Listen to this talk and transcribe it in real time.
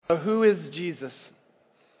Who is Jesus?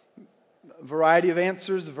 A variety of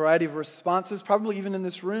answers, a variety of responses, probably even in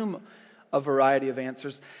this room, a variety of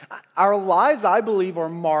answers. Our lives, I believe, are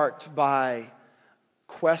marked by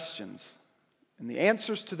questions. And the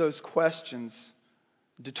answers to those questions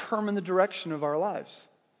determine the direction of our lives.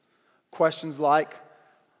 Questions like,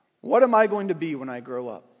 what am I going to be when I grow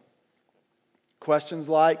up? Questions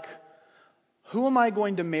like, who am I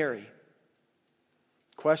going to marry?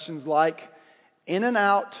 Questions like,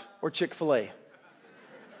 In-N-Out or Chick-fil-A?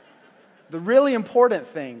 The really important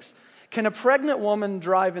things. Can a pregnant woman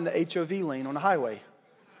drive in the HOV lane on a highway?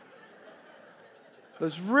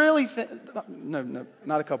 Those really no,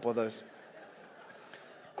 not a couple of those.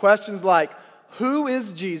 Questions like, who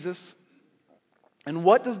is Jesus? And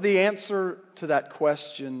what does the answer to that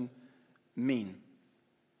question mean?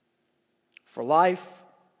 For life,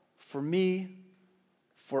 for me,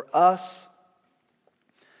 for us.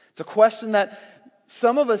 It's a question that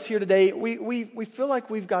some of us here today, we feel like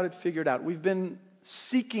we've got it figured out. We've been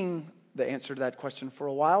seeking the answer to that question for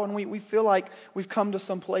a while, and we feel like we've come to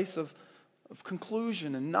some place of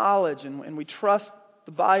conclusion and knowledge, and we trust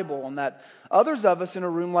the Bible, and that others of us in a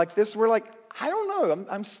room like this, we're like, I don't know,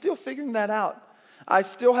 I'm still figuring that out. I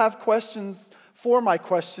still have questions for my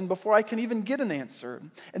question before I can even get an answer,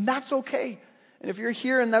 and that's okay. And if you're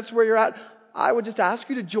here and that's where you're at, I would just ask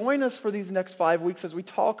you to join us for these next 5 weeks as we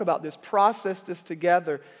talk about this, process this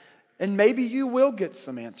together. And maybe you will get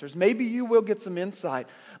some answers. Maybe you will get some insight.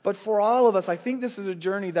 But for all of us, I think this is a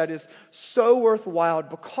journey that is so worthwhile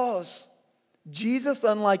because Jesus,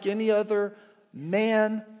 unlike any other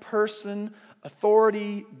man, person,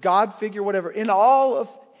 authority, God figure, whatever, in all of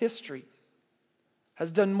history,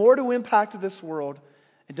 has done more to impact this world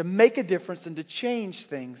and to make a difference and to change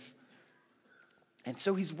things. And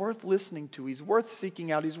so He's worth listening to. He's worth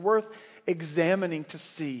seeking out. He's worth examining to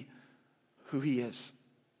see who He is.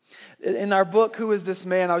 In our book, Who is This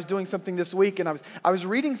Man? I was doing something this week and I was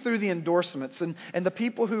reading through the endorsements and the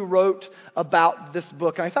people who wrote about this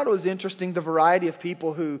book. And I thought it was interesting, the variety of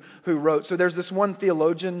people who wrote. So there's this one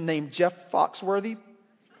theologian named Jeff Foxworthy.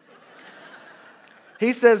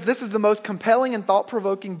 He says, this is the most compelling and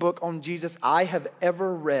thought-provoking book on Jesus I have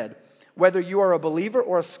ever read. Whether you are a believer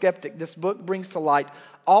or a skeptic, this book brings to light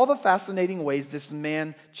all the fascinating ways this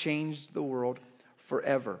man changed the world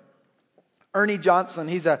forever. Ernie Johnson,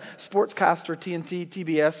 he's a sportscaster, TNT,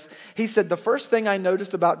 TBS. He said, the first thing I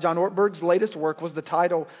noticed about John Ortberg's latest work was the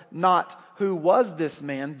title, not Who Was This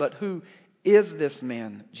Man, but Who Is This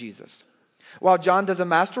Man, Jesus. While John does a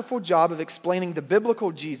masterful job of explaining the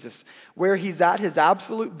biblical Jesus, where He's at His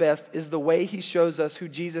absolute best is the way He shows us who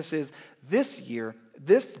Jesus is this year,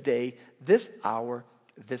 this day, this hour,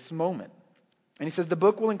 this moment. And he says the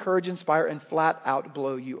book will encourage, inspire, and flat out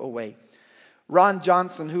blow you away. Ron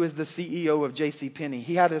Johnson, who is the CEO of JCPenney,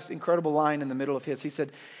 he had this incredible line in the middle of his. He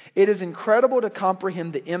said, it is incredible to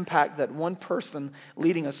comprehend the impact that one person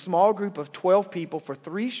leading a small group of 12 people for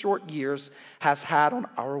 3 short years has had on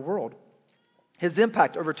our world. His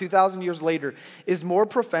impact over 2,000 years later is more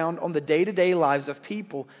profound on the day-to-day lives of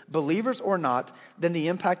people, believers or not, than the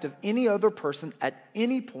impact of any other person at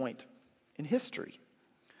any point in history.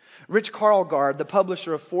 Rich Karlgaard, the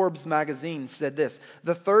publisher of Forbes magazine, said this,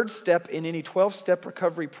 the third step in any 12-step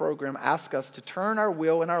recovery program asks us to turn our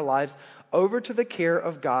will and our lives over to the care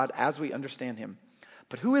of God as we understand Him.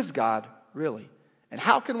 But who is God, really? And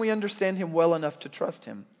how can we understand Him well enough to trust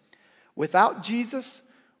Him? Without Jesus,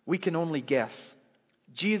 we can only guess.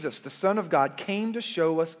 Jesus, the Son of God, came to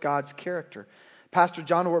show us God's character. Pastor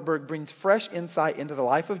John Ortberg brings fresh insight into the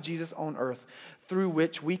life of Jesus on earth, through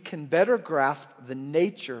which we can better grasp the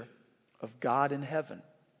nature of God in heaven.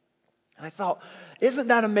 And I thought, isn't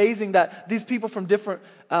that amazing that these people from different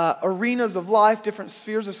arenas of life, different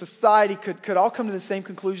spheres of society could all come to the same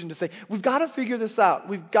conclusion to say, we've got to figure this out.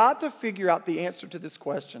 We've got to figure out the answer to this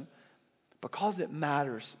question because it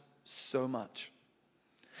matters so much.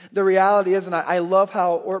 The reality is, and I love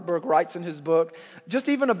how Ortberg writes in his book, just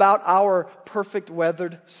even about our perfect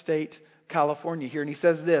weathered state, California here. And he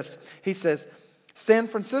says this, he says, San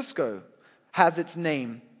Francisco has its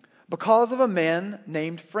name because of a man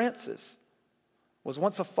named Francis, was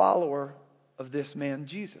once a follower of this man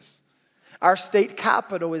Jesus. Our state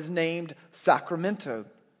capital is named Sacramento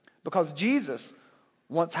because Jesus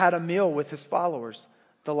once had a meal with His followers,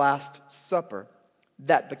 the Last Supper,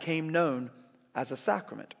 that became known as a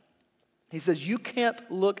sacrament. He says, you can't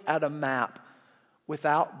look at a map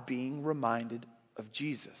without being reminded of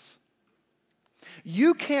Jesus.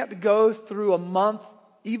 You can't go through a month,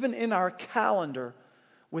 even in our calendar,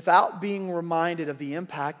 without being reminded of the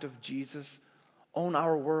impact of Jesus on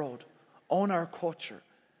our world, on our culture.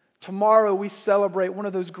 Tomorrow we celebrate one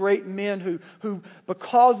of those great men who,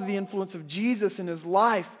 because of the influence of Jesus in his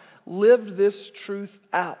life, lived this truth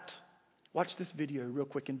out. Watch this video real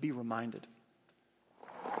quick and be reminded.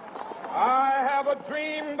 I have a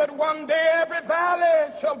dream that one day every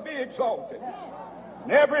valley shall be exalted,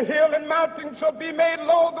 and every hill and mountain shall be made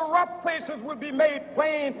low. The rough places will be made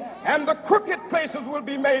plain, and the crooked places will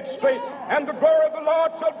be made straight. And the glory of the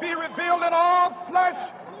Lord shall be revealed, and all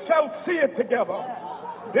flesh shall see it together.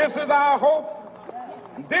 This is our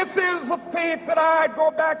hope. This is the faith that I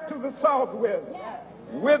go back to the South with.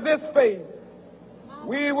 With this faith,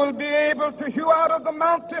 we will be able to hew out of the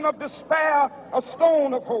mountain of despair a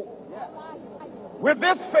stone of hope. With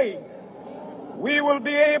this faith, we will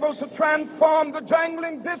be able to transform the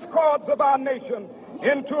jangling discords of our nation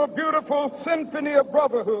into a beautiful symphony of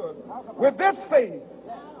brotherhood. With this faith,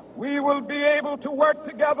 we will be able to work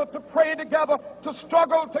together, to pray together, to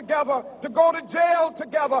struggle together, to go to jail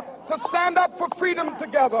together, to stand up for freedom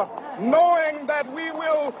together, knowing that we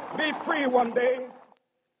will be free one day.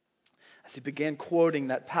 As he began quoting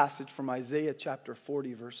that passage from Isaiah chapter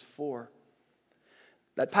 40, verse 4.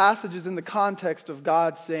 That passage is in the context of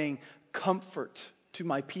God saying, comfort to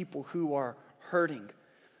my people who are hurting.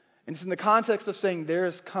 And it's in the context of saying there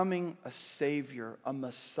is coming a Savior, a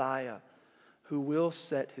Messiah, who will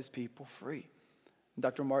set his people free.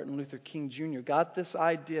 Dr. Martin Luther King Jr. got this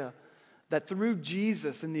idea that through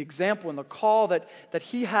Jesus and the example and the call that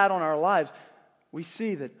he had on our lives, we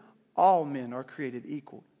see that all men are created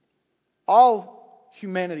equal. All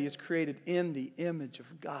humanity is created in the image of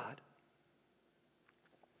God.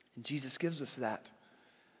 And Jesus gives us that.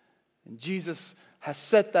 And Jesus has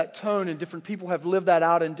set that tone, and different people have lived that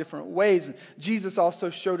out in different ways. And Jesus also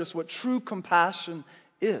showed us what true compassion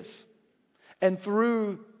is. And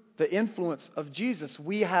through the influence of Jesus,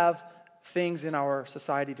 we have things in our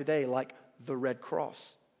society today like the Red Cross,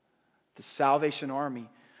 the Salvation Army.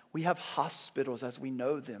 We have hospitals as we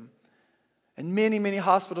know them. And many, many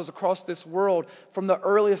hospitals across this world from the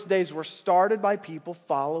earliest days were started by people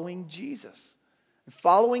following Jesus,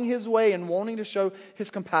 following his way and wanting to show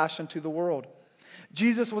his compassion to the world.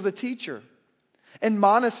 Jesus was a teacher. And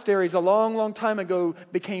monasteries a long, long time ago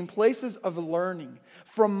became places of learning.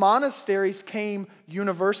 From monasteries came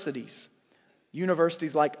universities.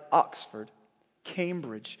 Universities like Oxford,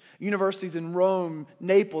 Cambridge, universities in Rome,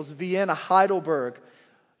 Naples, Vienna, Heidelberg.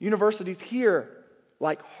 Universities here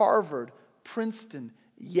like Harvard, Princeton,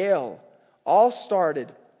 Yale, all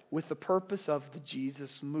started with the purpose of the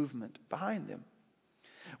Jesus movement behind them.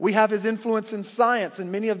 We have his influence in science,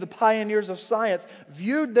 and many of the pioneers of science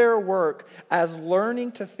viewed their work as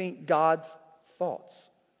learning to think God's thoughts.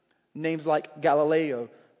 Names like Galileo,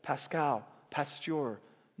 Pascal, Pasteur,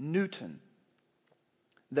 Newton.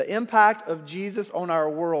 The impact of Jesus on our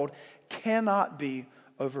world cannot be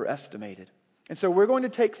overestimated. And so we're going to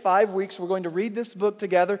take 5 weeks. We're going to read this book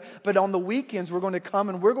together. But on the weekends, we're going to come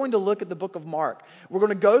and we're going to look at the book of Mark. We're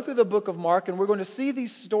going to go through the book of Mark and we're going to see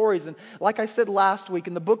these stories. And like I said last week,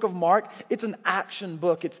 in the book of Mark, it's an action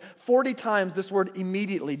book. It's 40 times this word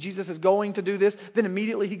immediately. Jesus is going to do this, then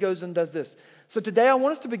immediately he goes and does this. So today I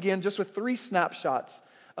want us to begin just with 3 snapshots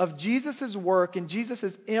of Jesus' work and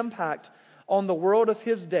Jesus' impact on the world of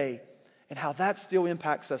his day and how that still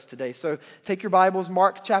impacts us today. So take your Bibles,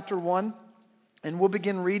 Mark chapter 1. And we'll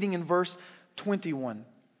begin reading in verse 21.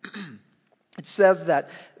 It says that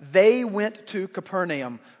they went to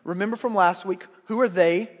Capernaum. Remember from last week, who are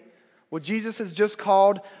they? Well, Jesus has just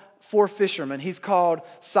called 4 fishermen. He's called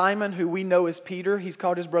Simon, who we know as Peter. He's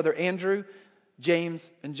called his brother Andrew, James,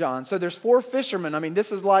 and John. So there's 4 fishermen. I mean,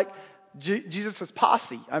 this is like Jesus'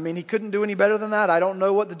 posse. I mean, he couldn't do any better than that. I don't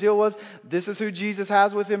know what the deal was. This is who Jesus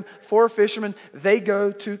has with him. 4 fishermen. They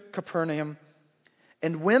go to Capernaum.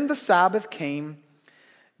 And when the Sabbath came,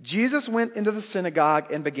 Jesus went into the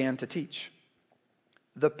synagogue and began to teach.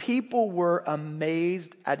 The people were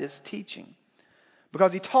amazed at his teaching,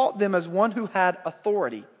 because he taught them as one who had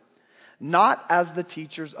authority, not as the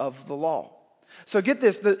teachers of the law. So get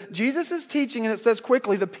this, Jesus is teaching, and it says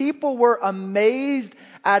quickly, the people were amazed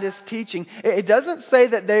at his teaching. It doesn't say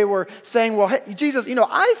that they were saying, well, hey, Jesus,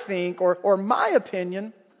 I think, or my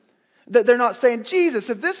opinion. That they're not saying, Jesus,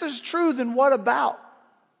 if this is true, then what about?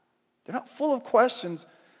 They're not full of questions.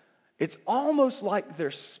 It's almost like they're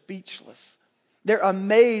speechless. They're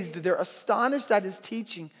amazed. They're astonished at his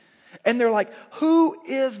teaching. And they're like, who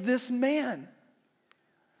is this man?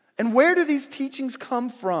 And where do these teachings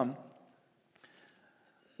come from?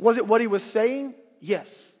 Was it what he was saying? Yes,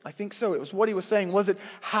 I think so. It was what he was saying. Was it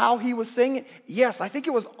how he was saying it? Yes, I think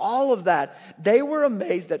it was all of that. They were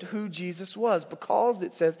amazed at who Jesus was, because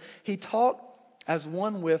it says he taught as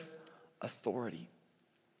one with authority.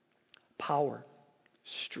 power,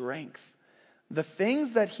 strength. The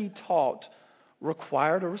things that he taught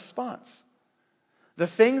required a response. The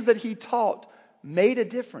things that he taught made a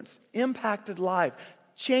difference, impacted life,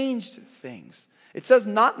 changed things. It says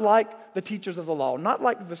not like the teachers of the law, not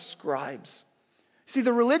like the scribes. See,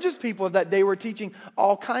 the religious people of that day were teaching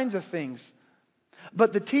all kinds of things.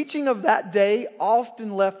 But the teaching of that day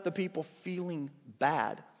often left the people feeling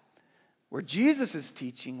bad. Where Jesus'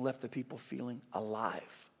 teaching left the people feeling alive,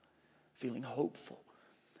 feeling hopeful.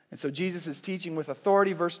 And so Jesus is teaching with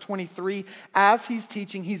authority. Verse 23, as he's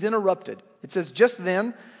teaching, he's interrupted. It says, just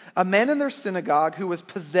then, a man in their synagogue who was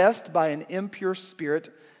possessed by an impure spirit,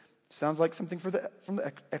 sounds like something from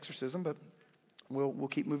the exorcism, but we'll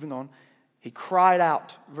keep moving on. He cried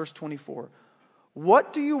out, verse 24,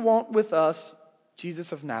 "What do you want with us,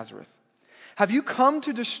 Jesus of Nazareth? Have you come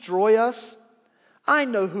to destroy us? I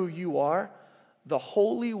know who you are, the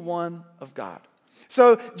Holy One of God."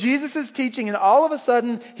 So Jesus is teaching, and all of a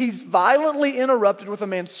sudden, he's violently interrupted with a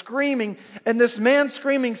man screaming, and this man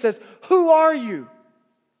screaming says, "Who are you?"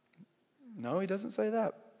 No, he doesn't say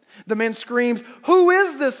that. The man screams, "Who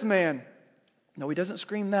is this man?" No, he doesn't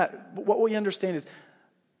scream that. But what we understand is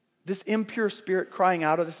this impure spirit crying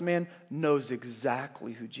out of this man knows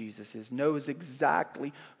exactly who Jesus is, knows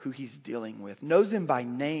exactly who he's dealing with, knows him by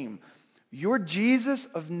name. You're Jesus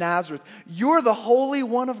of Nazareth. You're the Holy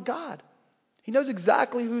One of God. He knows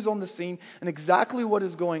exactly who's on the scene and exactly what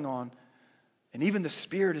is going on. And even the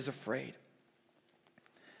spirit is afraid.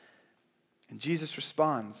 And Jesus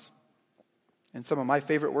responds in some of my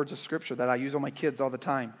favorite words of Scripture that I use on my kids all the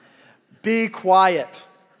time. Be quiet.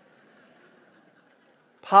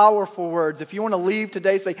 Powerful words. If you want to leave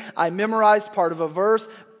today, say, I memorized part of a verse.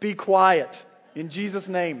 Be quiet. In Jesus'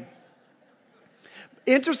 name.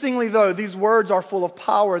 Interestingly, though, these words are full of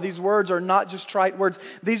power. These words are not just trite words.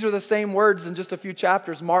 These are the same words in just a few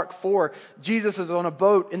chapters. Mark 4, Jesus is on a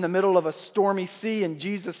boat in the middle of a stormy sea, and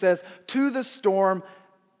Jesus says, to the storm,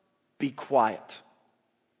 be quiet.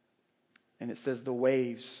 And it says the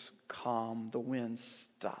waves calm, the winds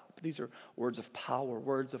stop. These are words of power,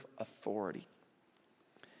 words of authority.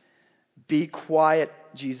 Be quiet,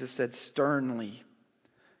 Jesus said sternly.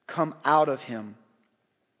 Come out of him.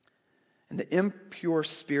 And the impure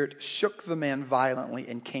spirit shook the man violently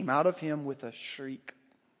and came out of him with a shriek.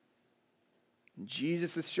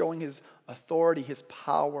 Jesus is showing his authority, his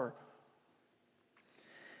power.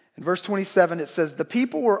 In verse 27 it says, the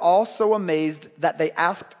people were all so amazed that they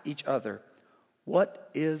asked each other, what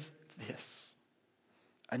is this?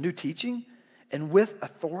 A new teaching? And with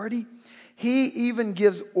authority? He even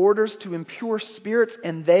gives orders to impure spirits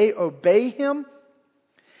and they obey him.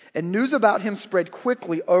 And news about him spread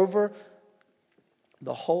quickly over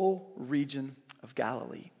the whole region of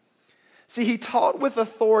Galilee. See, he taught with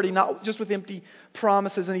authority, not just with empty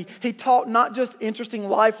promises. And he taught not just interesting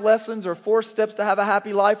life lessons or 4 steps to have a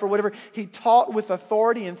happy life or whatever. He taught with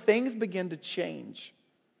authority and things began to change.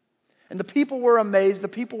 And the people were amazed, the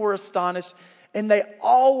people were astonished, and they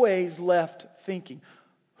always left thinking,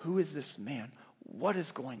 who is this man? What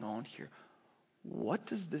is going on here? What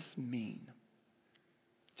does this mean?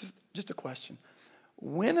 Just a question.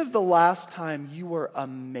 When is the last time you were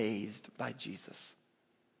amazed by Jesus?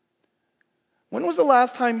 When was the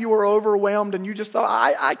last time you were overwhelmed and you just thought,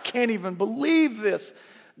 I can't even believe this.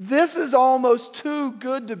 This is almost too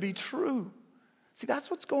good to be true. See, that's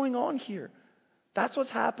what's going on here. That's what's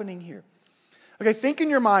happening here. Okay, think in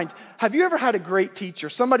your minds. Have you ever had a great teacher?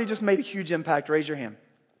 Somebody just made a huge impact. Raise your hand.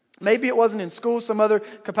 Maybe it wasn't in school, some other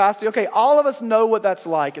capacity. Okay, all of us know what that's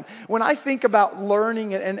like. And when I think about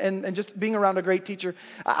learning and just being around a great teacher,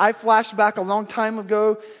 I flash back a long time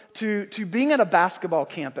ago to being at a basketball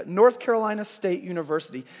camp at North Carolina State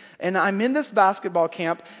University. And I'm in this basketball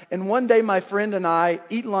camp, and one day my friend and I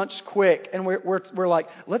eat lunch quick, and we're like,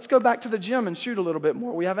 let's go back to the gym and shoot a little bit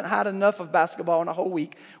more. We haven't had enough of basketball in a whole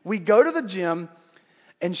week. We go to the gym,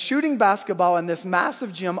 and shooting basketball in this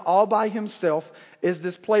massive gym all by himself is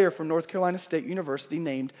this player from North Carolina State University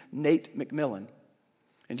named Nate McMillan.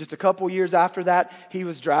 And just a couple years after that, he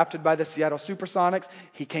was drafted by the Seattle Supersonics.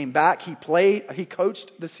 He came back, he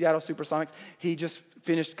coached the Seattle Supersonics. He just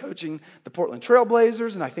finished coaching the Portland Trail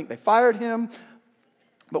Blazers, and I think they fired him.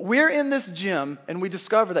 But we're in this gym, and we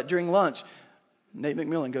discover that during lunch, Nate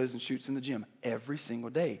McMillan goes and shoots in the gym every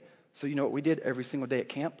single day. So you know what we did every single day at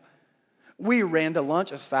camp? We ran to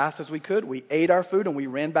lunch as fast as we could. We ate our food and we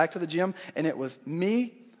ran back to the gym. And it was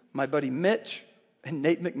me, my buddy Mitch, and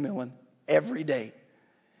Nate McMillan every day.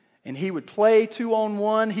 And he would play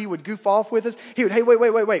 2-on-1. He would goof off with us. He would, hey,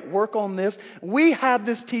 wait, work on this. We had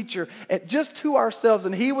this teacher just to ourselves,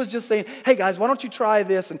 and he was just saying, hey guys, why don't you try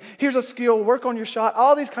this? And here's a skill, work on your shot,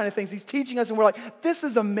 all these kind of things. He's teaching us, and we're like, this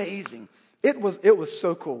is amazing. It was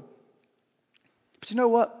so cool. But you know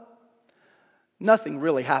what? Nothing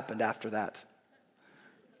really happened after that.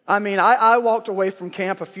 I mean, I walked away from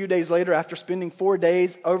camp a few days later after spending 4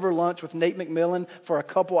 days over lunch with Nate McMillan for a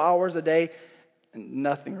couple hours a day. And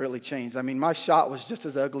nothing really changed. I mean, my shot was just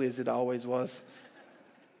as ugly as it always was.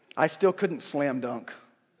 I still couldn't slam dunk.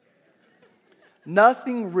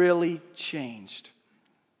 Nothing really changed.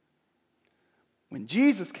 When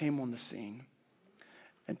Jesus came on the scene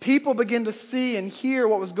and people began to see and hear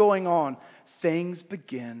what was going on, things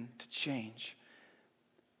began to change.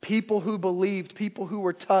 People who believed, people who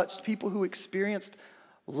were touched, people who experienced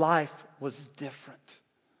life was different.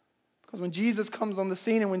 Because when Jesus comes on the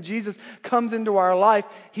scene and when Jesus comes into our life,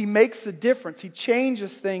 He makes a difference. He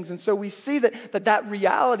changes things. And so we see that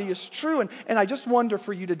reality is true. And I just wonder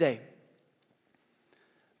for you today,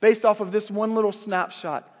 based off of this one little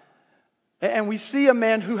snapshot, and we see a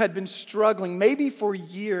man who had been struggling maybe for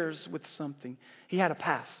years with something. He had a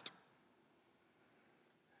past.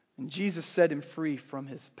 And Jesus set him free from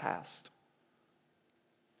his past.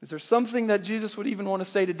 Is there something that Jesus would even want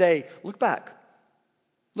to say today? Look back.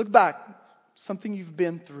 Look back, something you've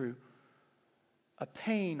been through, a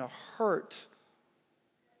pain, a hurt,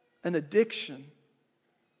 an addiction,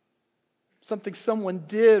 something someone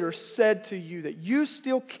did or said to you that you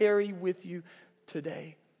still carry with you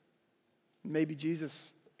today. Maybe Jesus,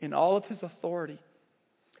 in all of His authority,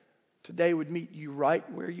 today would meet you right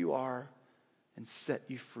where you are and set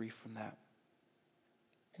you free from that.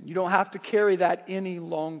 And you don't have to carry that any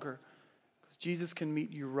longer, because Jesus can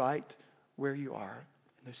meet you right where you are.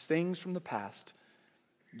 Those things from the past,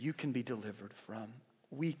 you can be delivered from.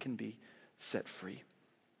 We can be set free.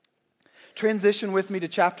 Transition with me to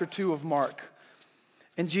chapter 2 of Mark.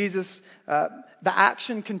 And Jesus, the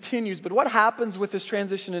action continues. But what happens with this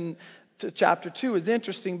transition into chapter 2 is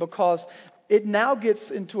interesting, because it now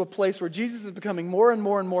gets into a place where Jesus is becoming more and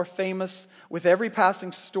more famous with every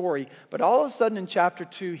passing story. But all of a sudden in chapter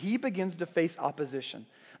 2, He begins to face opposition.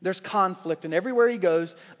 There's conflict, and everywhere He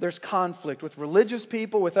goes, there's conflict with religious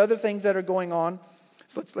people, with other things that are going on.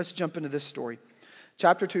 So let's jump into this story.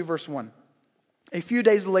 Chapter 2, verse 1. A few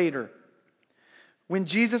days later, when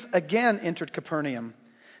Jesus again entered Capernaum,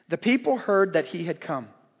 the people heard that He had come.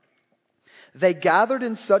 They gathered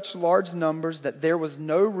in such large numbers that there was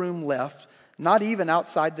no room left, not even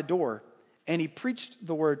outside the door, and He preached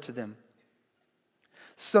the word to them.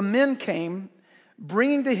 Some men came,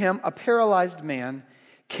 bringing to Him a paralyzed man,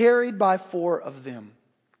 carried by 4 of them.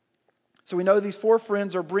 So we know these 4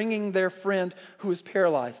 friends are bringing their friend who is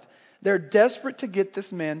paralyzed. They're desperate to get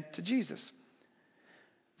this man to Jesus.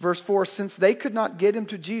 Verse 4, since they could not get him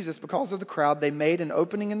to Jesus because of the crowd, they made an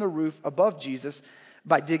opening in the roof above Jesus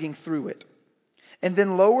by digging through it, and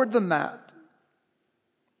then lowered the mat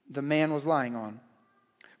the man was lying on.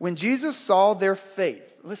 When Jesus saw their faith,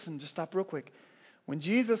 listen, just stop real quick. When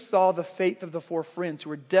Jesus saw the faith of the 4 friends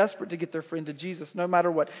who were desperate to get their friend to Jesus, no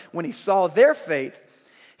matter what, when He saw their faith,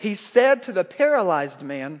 He said to the paralyzed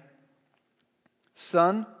man,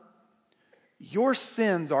 son, your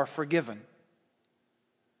sins are forgiven.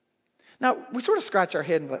 Now, we sort of scratch our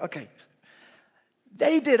head and be like, okay,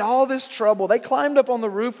 they did all this trouble. They climbed up on the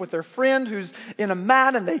roof with their friend who's in a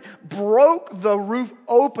mat, and they broke the roof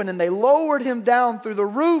open and they lowered him down through the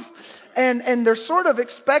roof. And they're sort of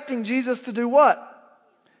expecting Jesus to do what?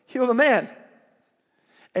 Heal the man.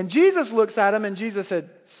 And Jesus looks at him and Jesus said,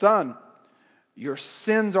 son, your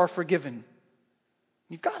sins are forgiven.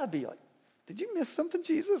 You've got to be like, did you miss something,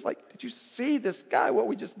 Jesus? Like, did you see this guy, what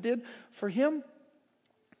we just did for him?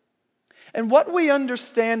 And what we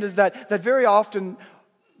understand is that very often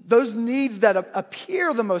those needs that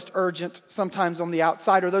appear the most urgent sometimes on the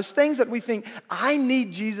outside are those things that we think, I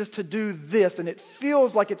need Jesus to do this, and it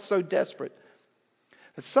feels like it's so desperate.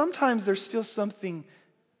 But sometimes there's still something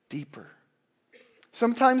deeper.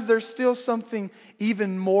 Sometimes there's still something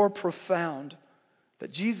even more profound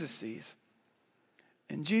that Jesus sees.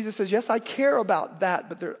 And Jesus says, yes, I care about that,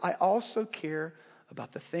 but I also care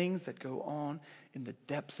about the things that go on in the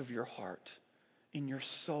depths of your heart, in your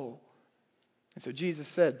soul. And so Jesus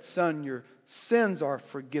said, son, your sins are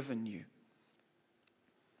forgiven you.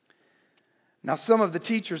 Now some of the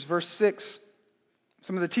teachers, verse 6,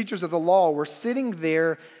 some of the teachers of the law were sitting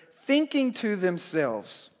there thinking to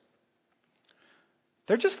themselves.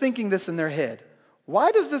 They're just thinking this in their head.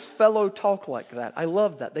 Why does this fellow talk like that? I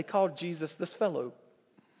love that. They called Jesus this fellow.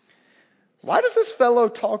 Why does this fellow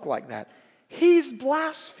talk like that? He's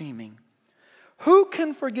blaspheming. Who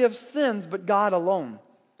can forgive sins but God alone?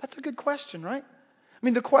 That's a good question, right? I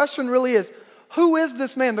mean, the question really is, who is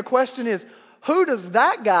this man? The question is, who does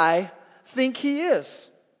that guy think he is?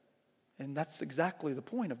 And that's exactly the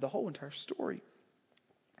point of the whole entire story.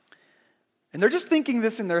 And they're just thinking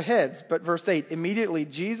this in their heads. But verse 8, immediately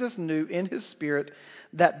Jesus knew in his spirit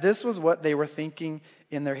that this was what they were thinking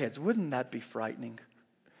in their heads. Wouldn't that be frightening?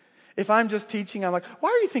 If I'm just teaching, I'm like, why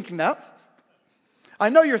are you thinking that? I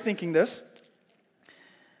know you're thinking this.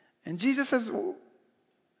 And Jesus says,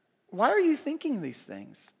 why are you thinking these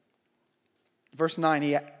things? Verse 9,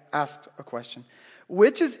 he asked a question.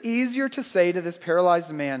 Which is easier to say to this paralyzed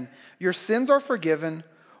man, your sins are forgiven,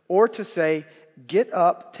 or to say, get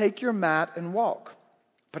up, take your mat, and walk?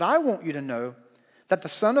 But I want you to know that the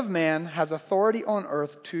Son of Man has authority on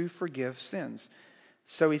earth to forgive sins.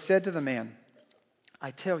 So he said to the man,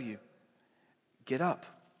 I tell you, get up,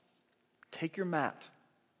 take your mat,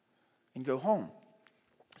 and go home.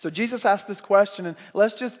 So Jesus asked this question, and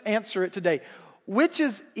let's just answer it today. Which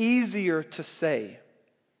is easier to say?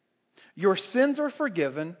 Your sins are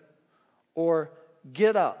forgiven, or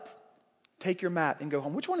get up, take your mat, and go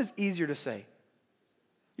home? Which one is easier to say?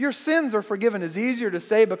 Your sins are forgiven is easier to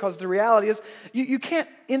say because the reality is you can't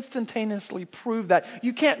instantaneously prove that.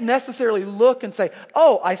 You can't necessarily look and say,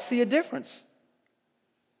 oh, I see a difference.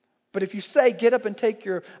 But if you say, get up and take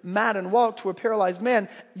your mat and walk to a paralyzed man,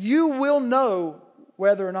 you will know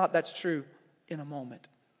whether or not that's true in a moment.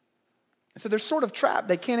 And so they're sort of trapped.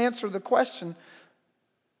 They can't answer the question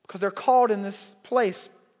because they're caught in this place.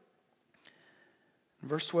 And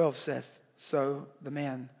verse 12 says, so the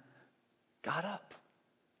man got up.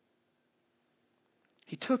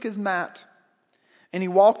 He took his mat and he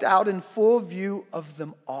walked out in full view of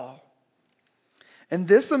them all. And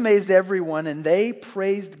this amazed everyone, and they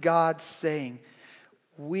praised God, saying,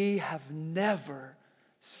 we have never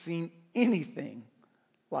seen anything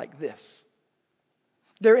like this.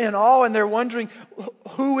 They're in awe and they're wondering,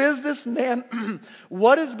 who is this man?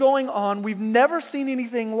 What is going on? We've never seen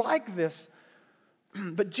anything like this.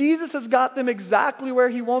 But Jesus has got them exactly where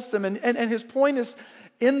He wants them. And His point is,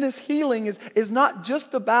 in this healing is not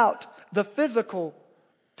just about the physical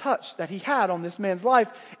touch that He had on this man's life.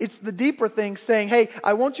 It's the deeper thing saying, hey,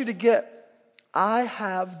 I want you to get, I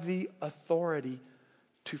have the authority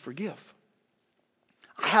to forgive.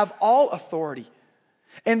 I have all authority.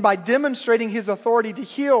 And by demonstrating His authority to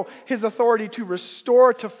heal, His authority to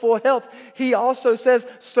restore to full health, He also says,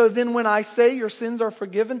 so then when I say your sins are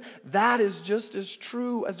forgiven, that is just as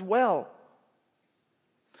true as well.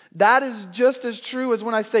 That is just as true as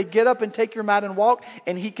when I say get up and take your mat and walk,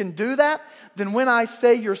 and He can do that. Then when I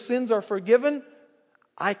say your sins are forgiven,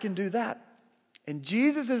 I can do that. And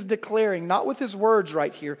Jesus is declaring, not with His words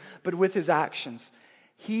right here, but with His actions,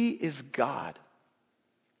 He is God.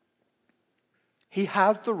 He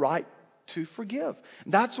has the right to forgive.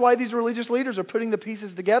 That's why these religious leaders are putting the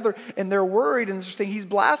pieces together, and they're worried and they're saying He's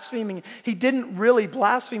blaspheming. He didn't really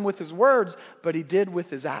blaspheme with His words, but He did with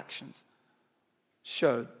His actions.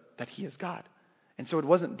 Showed that He is God. And so it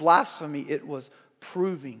wasn't blasphemy, it was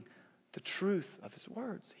proving the truth of His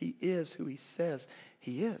words. He is who He says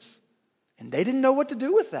He is. And they didn't know what to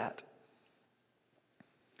do with that.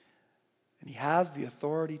 And He has the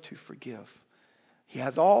authority to forgive. He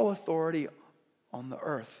has all authority on the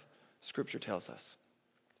earth, Scripture tells us.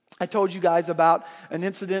 I told you guys about an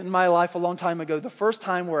incident in my life a long time ago, the first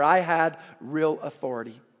time where I had real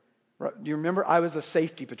authority. Do you remember? I was a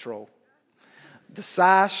safety patrol. The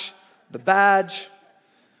sash, the badge,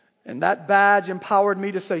 and that badge empowered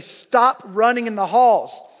me to say, stop running in the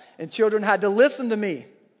halls. And children had to listen to me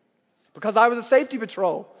because I was a safety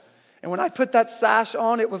patrol. And when I put that sash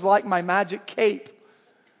on, it was like my magic cape.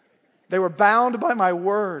 They were bound by my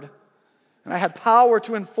word. And I had power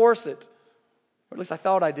to enforce it. Or at least I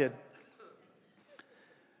thought I did.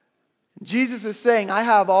 Jesus is saying, I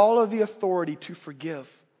have all of the authority to forgive.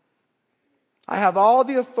 I have all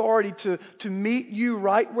the authority to meet you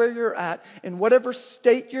right where you're at, in whatever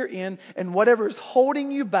state you're in, and whatever is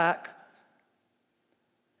holding you back.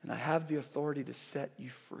 And I have the authority to set you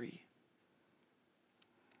free.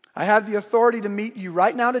 I have the authority to meet you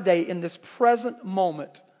right now today in this present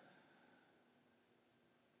moment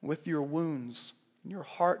with your wounds and your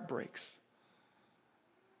heartbreaks,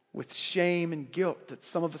 with shame and guilt that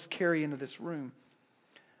some of us carry into this room.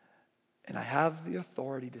 And I have the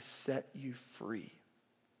authority to set you free.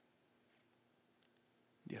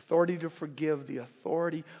 The authority to forgive, the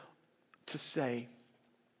authority to say,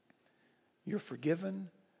 you're forgiven,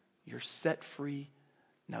 you're set free,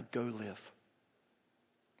 now go live.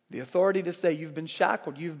 The authority to say you've been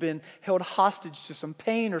shackled, you've been held hostage to some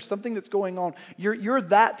pain or something that's going on. You're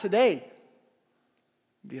that today.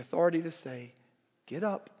 The authority to say, get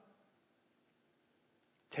up,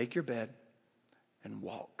 take your bed, and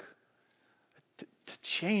walk. To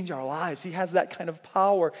change our lives. He has that kind of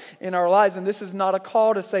power in our lives. And this is not a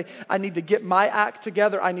call to say, I need to get my act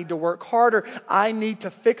together. I need to work harder. I need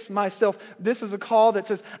to fix myself. This is a call that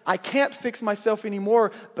says, I can't fix myself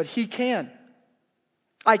anymore, but He can.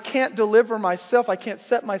 I can't deliver myself. I can't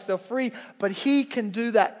set myself free, but He can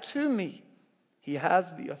do that to me. He has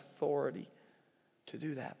the authority to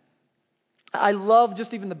do that. I love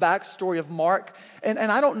just even the backstory of Mark. And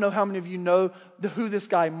I don't know how many of you know who this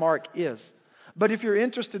guy Mark is. But if you're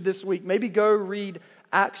interested this week, maybe go read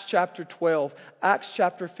Acts chapter 12, Acts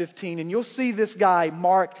chapter 15, and you'll see this guy,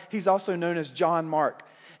 Mark. He's also known as John Mark.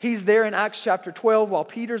 He's there in Acts chapter 12 while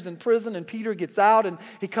Peter's in prison, and Peter gets out and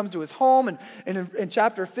he comes to his home. And in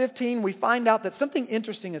chapter 15, we find out that something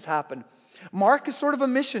interesting has happened. Mark is sort of a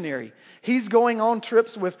missionary. He's going on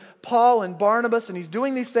trips with Paul and Barnabas, and he's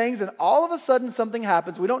doing these things, and all of a sudden something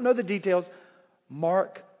happens. We don't know the details.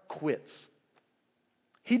 Mark quits.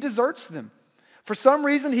 He deserts them. For some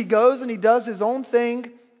reason, he goes and he does his own thing.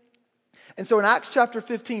 And so in Acts chapter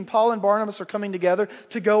 15, Paul and Barnabas are coming together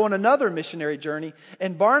to go on another missionary journey.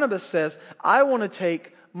 And Barnabas says, I want to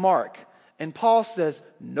take Mark. And Paul says,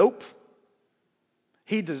 nope.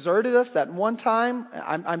 He deserted us that one time.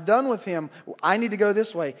 I'm done with him. I need to go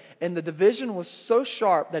this way. And the division was so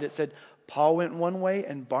sharp that it said, Paul went one way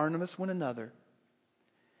and Barnabas went another.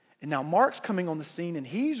 And now Mark's coming on the scene and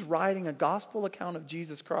he's writing a gospel account of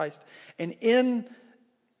Jesus Christ. And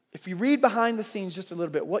if you read behind the scenes just a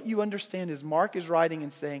little bit, what you understand is Mark is writing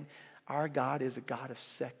and saying, our God is a God of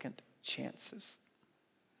second chances.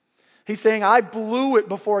 He's saying, I blew it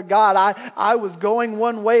before God. I was going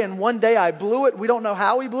one way and one day I blew it. We don't know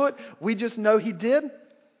how He blew it. We just know He did.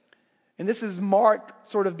 And this is Mark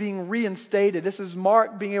sort of being reinstated. This is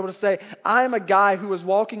Mark being able to say, I'm a guy who was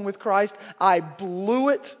walking with Christ. I blew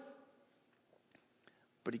it.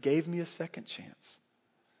 But He gave me a second chance.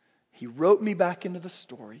 He wrote me back into the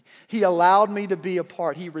story. He allowed me to be a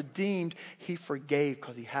part. He redeemed. He forgave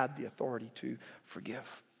because He had the authority to forgive.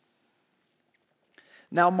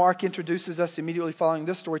 Now Mark introduces us immediately following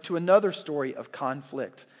this story to another story of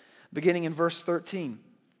conflict, beginning in verse 13.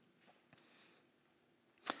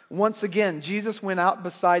 Once again, Jesus went out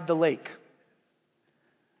beside the lake,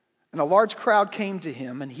 and a large crowd came to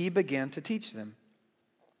Him, and He began to teach them.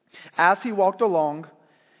 As He walked along,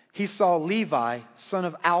 He saw Levi, son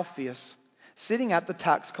of Alphaeus, sitting at the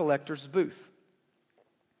tax collector's booth.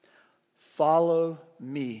 Follow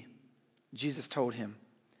me, Jesus told him.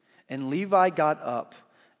 And Levi got up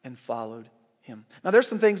and followed Him. Now there's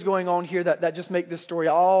some things going on here that just make this story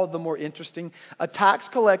all the more interesting. A tax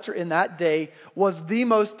collector in that day was the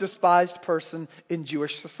most despised person in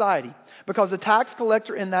Jewish society. Because the tax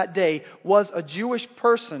collector in that day was a Jewish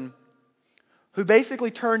person who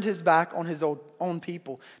basically turned his back on his own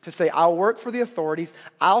people to say, I'll work for the authorities,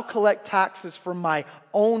 I'll collect taxes from my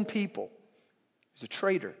own people. He's a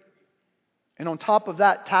traitor. And on top of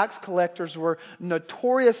that, tax collectors were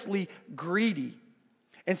notoriously greedy.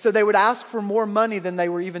 And so they would ask for more money than they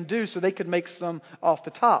were even due so they could make some off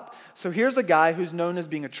the top. So here's a guy who's known as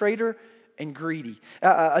being a traitor and greedy.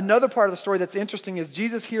 Another part of the story that's interesting is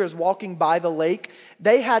Jesus here is walking by the lake.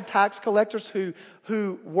 They had tax collectors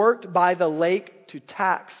who worked by the lake to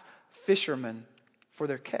tax fishermen for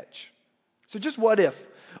their catch. So just what if?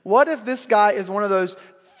 What if this guy is one of those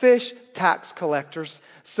fish tax collectors?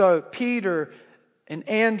 So Peter and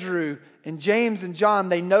Andrew and James and John,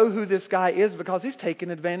 they know who this guy is because he's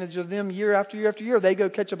taken advantage of them year after year after year. They go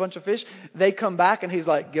catch a bunch of fish. They come back and he's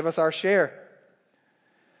like, give us our share.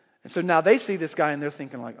 And so now they see this guy and they're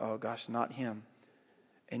thinking like, oh gosh, not him.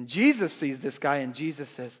 And Jesus sees this guy and Jesus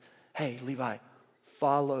says, hey, Levi,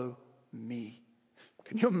 follow me.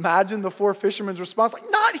 Can you imagine the four fishermen's response?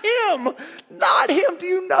 Like, not him! Not him! Do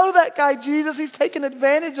you know that guy, Jesus? He's taken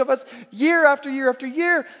advantage of us year after year after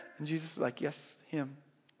year. And Jesus is like, yes, him.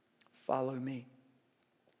 Follow me.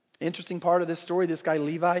 Interesting part of this story, this guy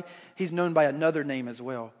Levi, he's known by another name as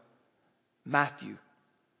well. Matthew.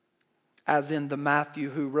 As in the Matthew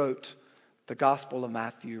who wrote the Gospel of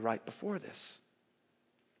Matthew right before this.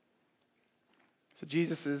 So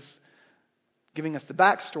Jesus is giving us the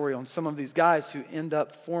backstory on some of these guys who end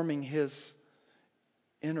up forming His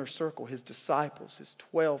inner circle, His disciples, His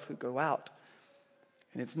 12 who go out.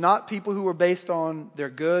 And it's not people who are based on their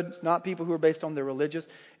good. It's not people who are based on their religious.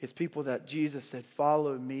 It's people that Jesus said,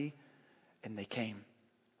 follow me. And they came.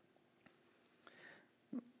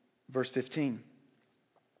 Verse 15.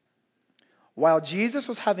 While Jesus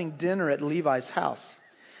was having dinner at Levi's house,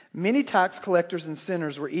 many tax collectors and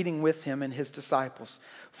sinners were eating with him and his disciples,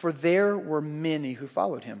 for there were many who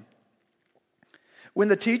followed him. When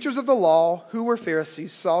the teachers of the law, who were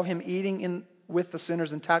Pharisees, saw him eating with the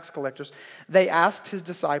sinners and tax collectors, they asked his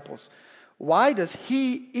disciples, "Why does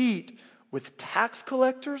he eat with tax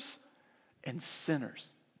collectors and sinners?"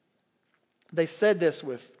 They said this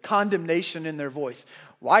with condemnation in their voice.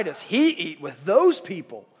 Why does he eat with those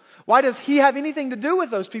people? Why does he have anything to do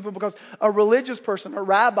with those people? Because a religious person, a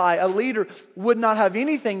rabbi, a leader would not have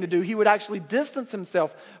anything to do. He would actually distance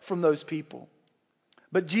himself from those people.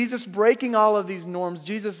 But Jesus, breaking all of these norms,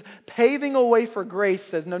 Jesus paving a way for grace,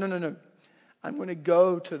 says, no. I'm going to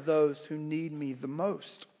go to those who need me the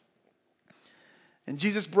most. And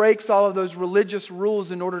Jesus breaks all of those religious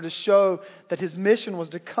rules in order to show that his mission was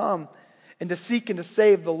to come and to seek and to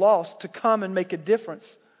save the lost, to come and make a difference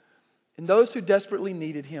in those who desperately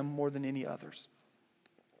needed him more than any others.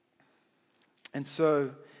 And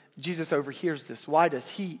so Jesus overhears this. Why does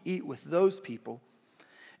he eat with those people?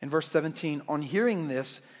 In verse 17, on hearing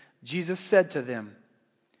this, Jesus said to them,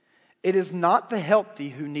 "It is not the healthy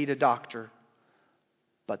who need a doctor,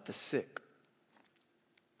 but the sick.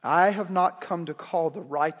 I have not come to call the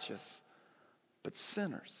righteous, but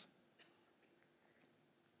sinners."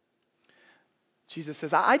 Jesus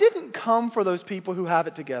says, I didn't come for those people who have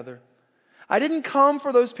it together. I didn't come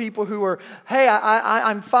for those people who are, hey,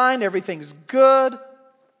 I'm fine, everything's good.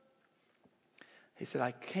 He said,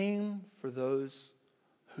 I came for those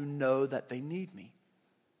who know that they need me.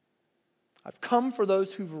 I've come for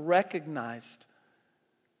those who've recognized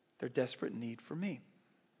their desperate need for me.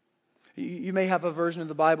 You may have a version of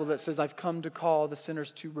the Bible that says, I've come to call the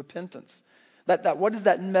sinners to repentance. What is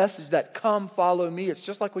that message, that come follow me? It's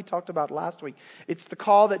just like we talked about last week. It's the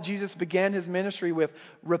call that Jesus began his ministry with.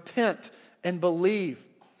 Repent and believe.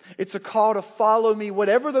 It's a call to follow me,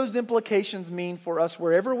 whatever those implications mean for us,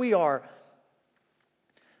 wherever we are.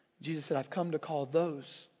 Jesus said, I've come to call those.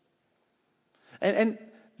 And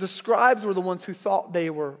the scribes were the ones who thought they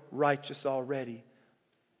were righteous already.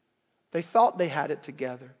 They thought they had it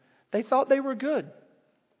together. They thought they were good.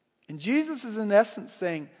 And Jesus is in essence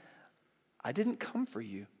saying, I didn't come for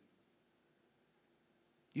you.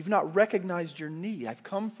 You've not recognized your need. I've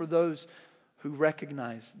come for those who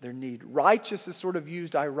recognize their need. Righteous is sort of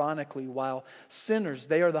used ironically, while sinners,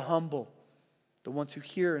 they are the humble, the ones who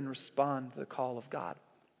hear and respond to the call of God.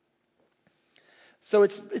 So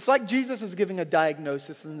it's like Jesus is giving a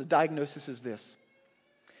diagnosis, and the diagnosis is this.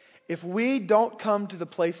 If we don't come to the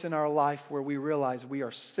place in our life where we realize we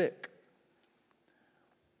are sick,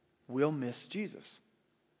 we'll miss Jesus.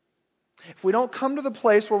 If we don't come to the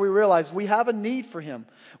place where we realize we have a need for him,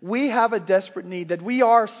 we have a desperate need, that we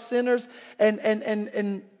are sinners, and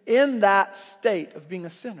in that state of being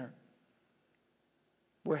a sinner,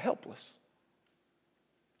 we're helpless.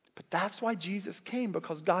 But that's why Jesus came,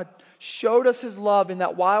 because God showed us his love in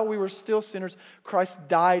that while we were still sinners, Christ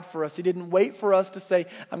died for us. He didn't wait for us to say,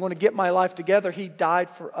 I'm going to get my life together. He died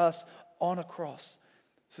for us on a cross.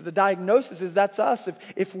 So the diagnosis is that's us.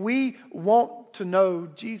 If we want to know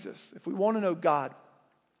Jesus, if we want to know God,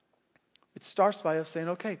 it starts by us saying,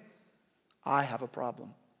 okay, I have a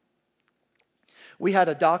problem. We had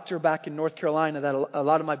a doctor back in North Carolina that a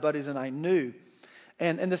lot of my buddies and I knew.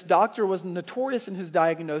 And this doctor was notorious in his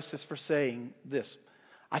diagnosis for saying this.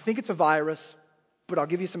 I think it's a virus, but I'll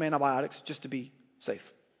give you some antibiotics just to be safe.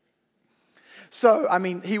 So,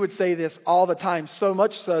 he would say this all the time, so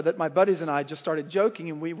much so that my buddies and I just started joking,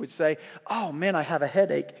 and we would say, oh man, I have a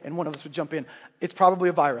headache. And one of us would jump in, it's probably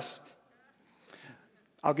a virus.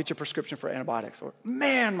 I'll get you a prescription for antibiotics. Or,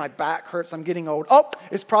 man, my back hurts, I'm getting old. Oh,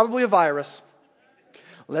 it's probably a virus.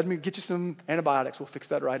 Let me get you some antibiotics, we'll fix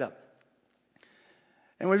that right up.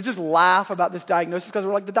 And we would just laugh about this diagnosis because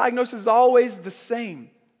we're like, the diagnosis is always the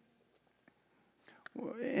same.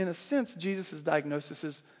 In a sense, Jesus' diagnosis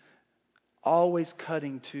is always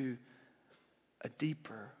cutting to a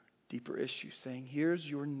deeper issue, saying, here's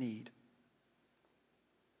your need.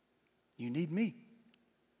 You need me.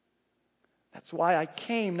 That's why I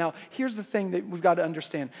came. Now, here's the thing that we've got to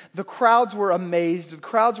understand. The crowds were amazed. The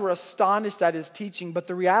crowds were astonished at his teaching. But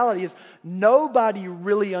the reality is, nobody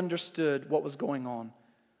really understood what was going on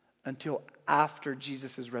until after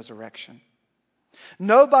Jesus' resurrection.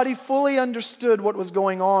 Nobody fully understood what was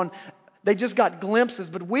going on. They just got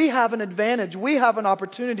glimpses. But we have an advantage. We have an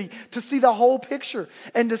opportunity to see the whole picture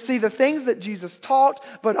and to see the things that Jesus taught,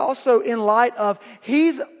 but also in light of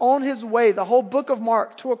he's on his way, the whole book of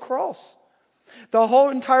Mark, to a cross. The whole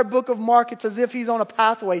entire book of Mark, it's as if he's on a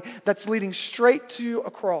pathway that's leading straight to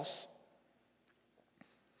a cross.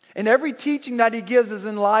 And every teaching that He gives is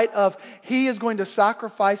in light of He is going to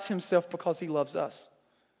sacrifice Himself because He loves us.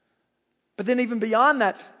 But then even beyond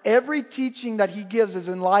that, every teaching that He gives is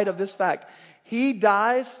in light of this fact. He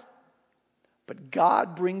dies, but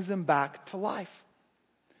God brings Him back to life.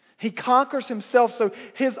 He conquers Himself, so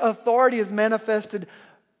His authority is manifested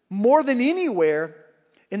more than anywhere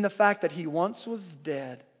in the fact that He once was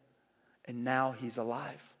dead and now He's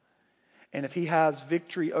alive. And if He has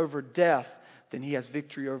victory over death, then He has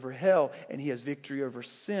victory over hell and He has victory over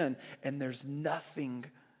sin, and there's nothing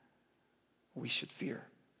we should fear.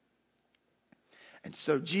 And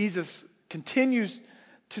so Jesus continues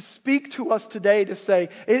to speak to us today to say,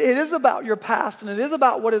 it is about your past and it is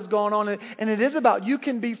about what has gone on and it is about you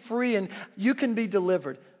can be free and you can be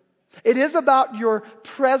delivered. It is about your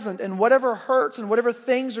present and whatever hurts and whatever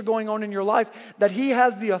things are going on in your life, that He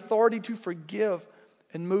has the authority to forgive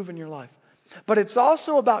and move in your life. But it's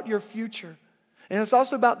also about your future. And it's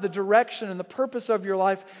also about the direction and the purpose of your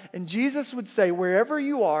life. And Jesus would say, wherever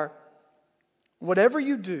you are, whatever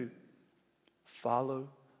you do, follow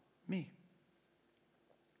me.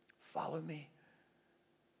 Follow me.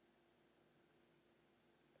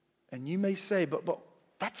 And you may say, but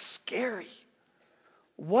that's scary.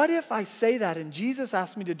 What if I say that and Jesus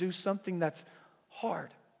asked me to do something that's hard?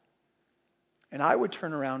 And I would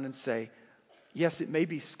turn around and say, yes, it may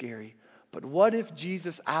be scary, but what if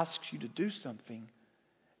Jesus asks you to do something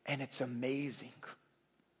and it's amazing?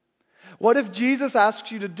 What if Jesus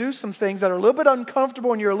asks you to do some things that are a little bit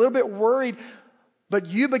uncomfortable and you're a little bit worried, but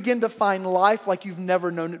you begin to find life like you've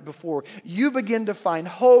never known it before? You begin to find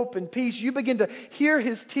hope and peace. You begin to hear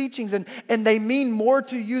His teachings and they mean more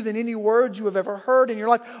to you than any words you have ever heard in your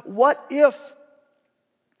life. What if,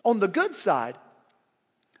 on the good side,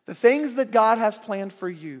 the things that God has planned for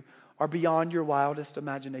you are beyond your wildest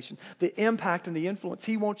imagination? The impact and the influence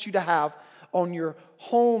He wants you to have on your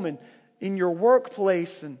home and in your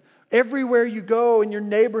workplace and everywhere you go in your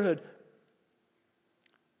neighborhood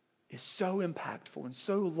is so impactful and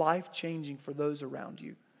so life-changing for those around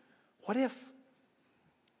you. What if?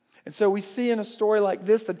 And so we see in a story like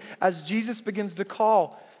this that as Jesus begins to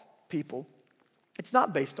call people, it's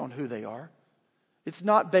not based on who they are. It's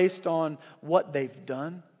not based on what they've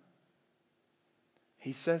done.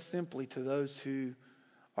 He says simply to those who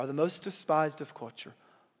are the most despised of culture,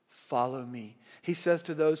 follow me. He says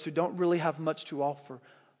to those who don't really have much to offer,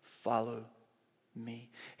 follow me.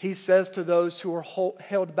 He says to those who are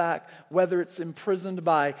held back, whether it's imprisoned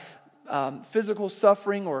by physical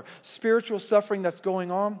suffering or spiritual suffering that's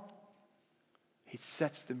going on, He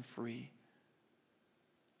sets them free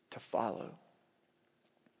to follow.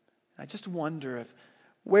 I just wonder if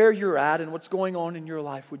where you're at and what's going on in your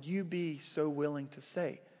life, would you be so willing to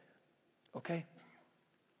say, okay,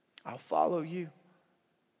 I'll follow you.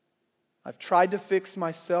 I've tried to fix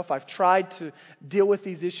myself. I've tried to deal with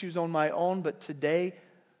these issues on my own. But today,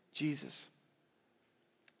 Jesus,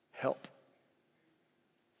 help.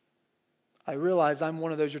 I realize I'm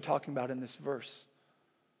one of those you're talking about in this verse.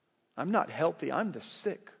 I'm not healthy. I'm the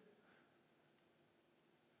sick.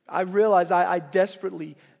 I realize I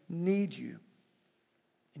desperately need you.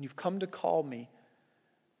 And you've come to call me.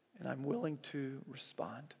 And I'm willing to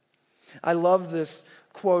respond. I love this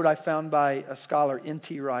quote I found by a scholar,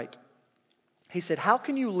 N.T. Wright. He said, how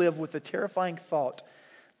can you live with the terrifying thought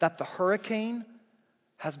that the hurricane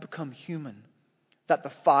has become human, that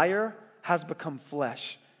the fire has become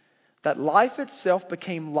flesh, that life itself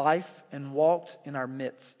became life and walked in our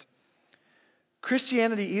midst?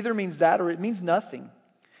 Christianity either means that or it means nothing.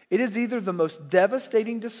 It is either the most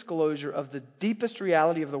devastating disclosure of the deepest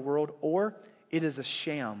reality of the world, or it is a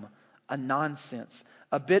sham, a nonsense,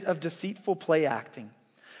 a bit of deceitful play acting.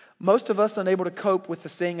 Most of us, unable to cope with the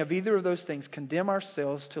saying of either of those things, condemn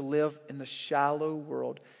ourselves to live in the shallow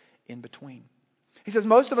world in between. He says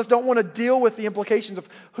most of us don't want to deal with the implications of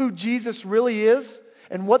who Jesus really is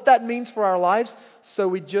and what that means for our lives, so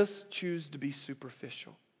we just choose to be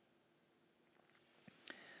superficial.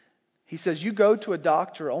 He says you go to a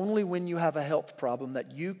doctor only when you have a health problem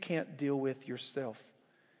that you can't deal with yourself.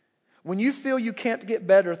 When you feel you can't get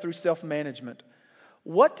better through self-management,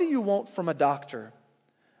 what do you want from a doctor?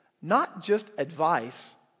 Not just advice,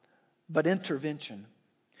 but intervention.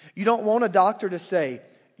 You don't want a doctor to say,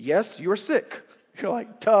 yes, you're sick. You're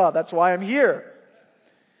like, duh, that's why I'm here.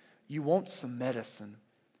 You want some medicine.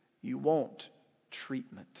 You want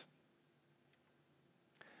treatment.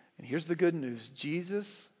 And here's the good news. Jesus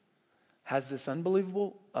has this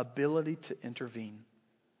unbelievable ability to intervene.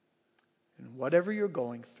 In whatever you're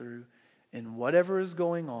going through, in whatever is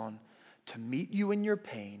going on, to meet you in your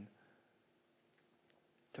pain,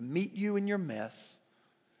 to meet you in your mess,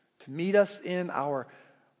 to meet us in our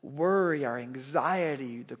worry, our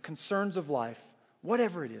anxiety, the concerns of life,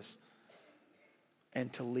 whatever it is,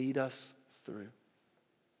 and to lead us through.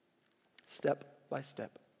 Step by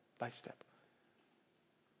step by step.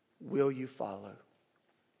 Will you follow?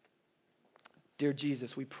 Dear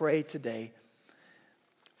Jesus, we pray today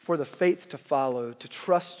for the faith to follow, to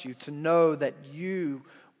trust you, to know that you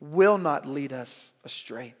will not lead us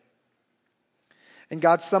astray. And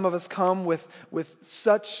God, some of us come with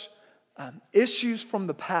such issues from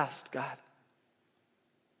the past, God.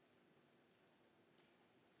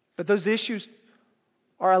 But those issues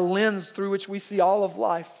are a lens through which we see all of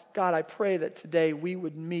life. God, I pray that today we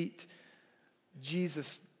would meet Jesus,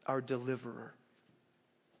 our deliverer.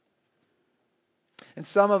 And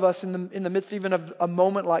some of us in the midst even of a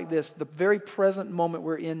moment like this, the very present moment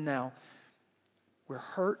we're in now, we're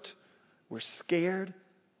hurt, we're scared,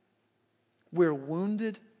 we're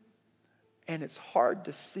wounded, and it's hard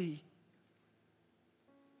to see.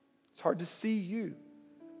 It's hard to see you.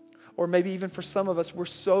 Or maybe even for some of us, we're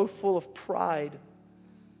so full of pride.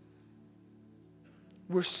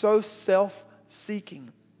 We're so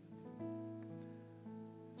self-seeking.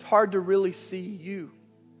 It's hard to really see you.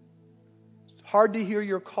 It's hard to hear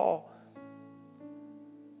your call.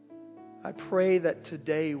 I pray that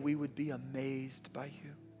today we would be amazed by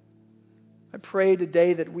you. I pray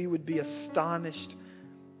today that we would be astonished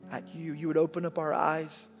at you. You would open up our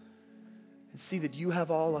eyes and see that you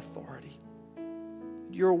have all authority.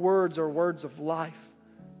 Your words are words of life.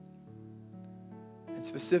 And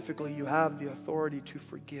specifically, you have the authority to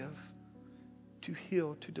forgive, to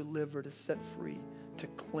heal, to deliver, to set free, to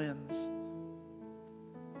cleanse.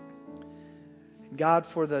 And God,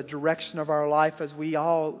 for the direction of our life as we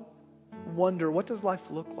all wonder, what does life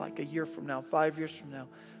look like a year from now, 5 years from now?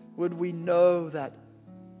 Would we know that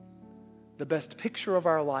the best picture of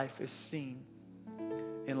our life is seen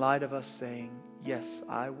in light of us saying, yes,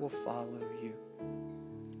 I will follow you.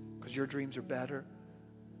 Because your dreams are better.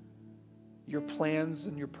 Your plans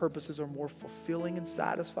and your purposes are more fulfilling and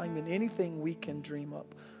satisfying than anything we can dream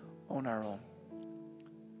up on our own.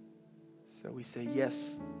 So we say yes,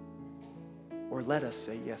 or let us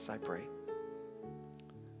say yes, I pray,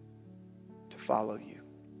 to follow you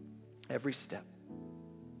every step.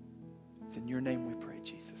 It's in your name we pray,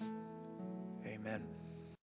 Jesus. Amen.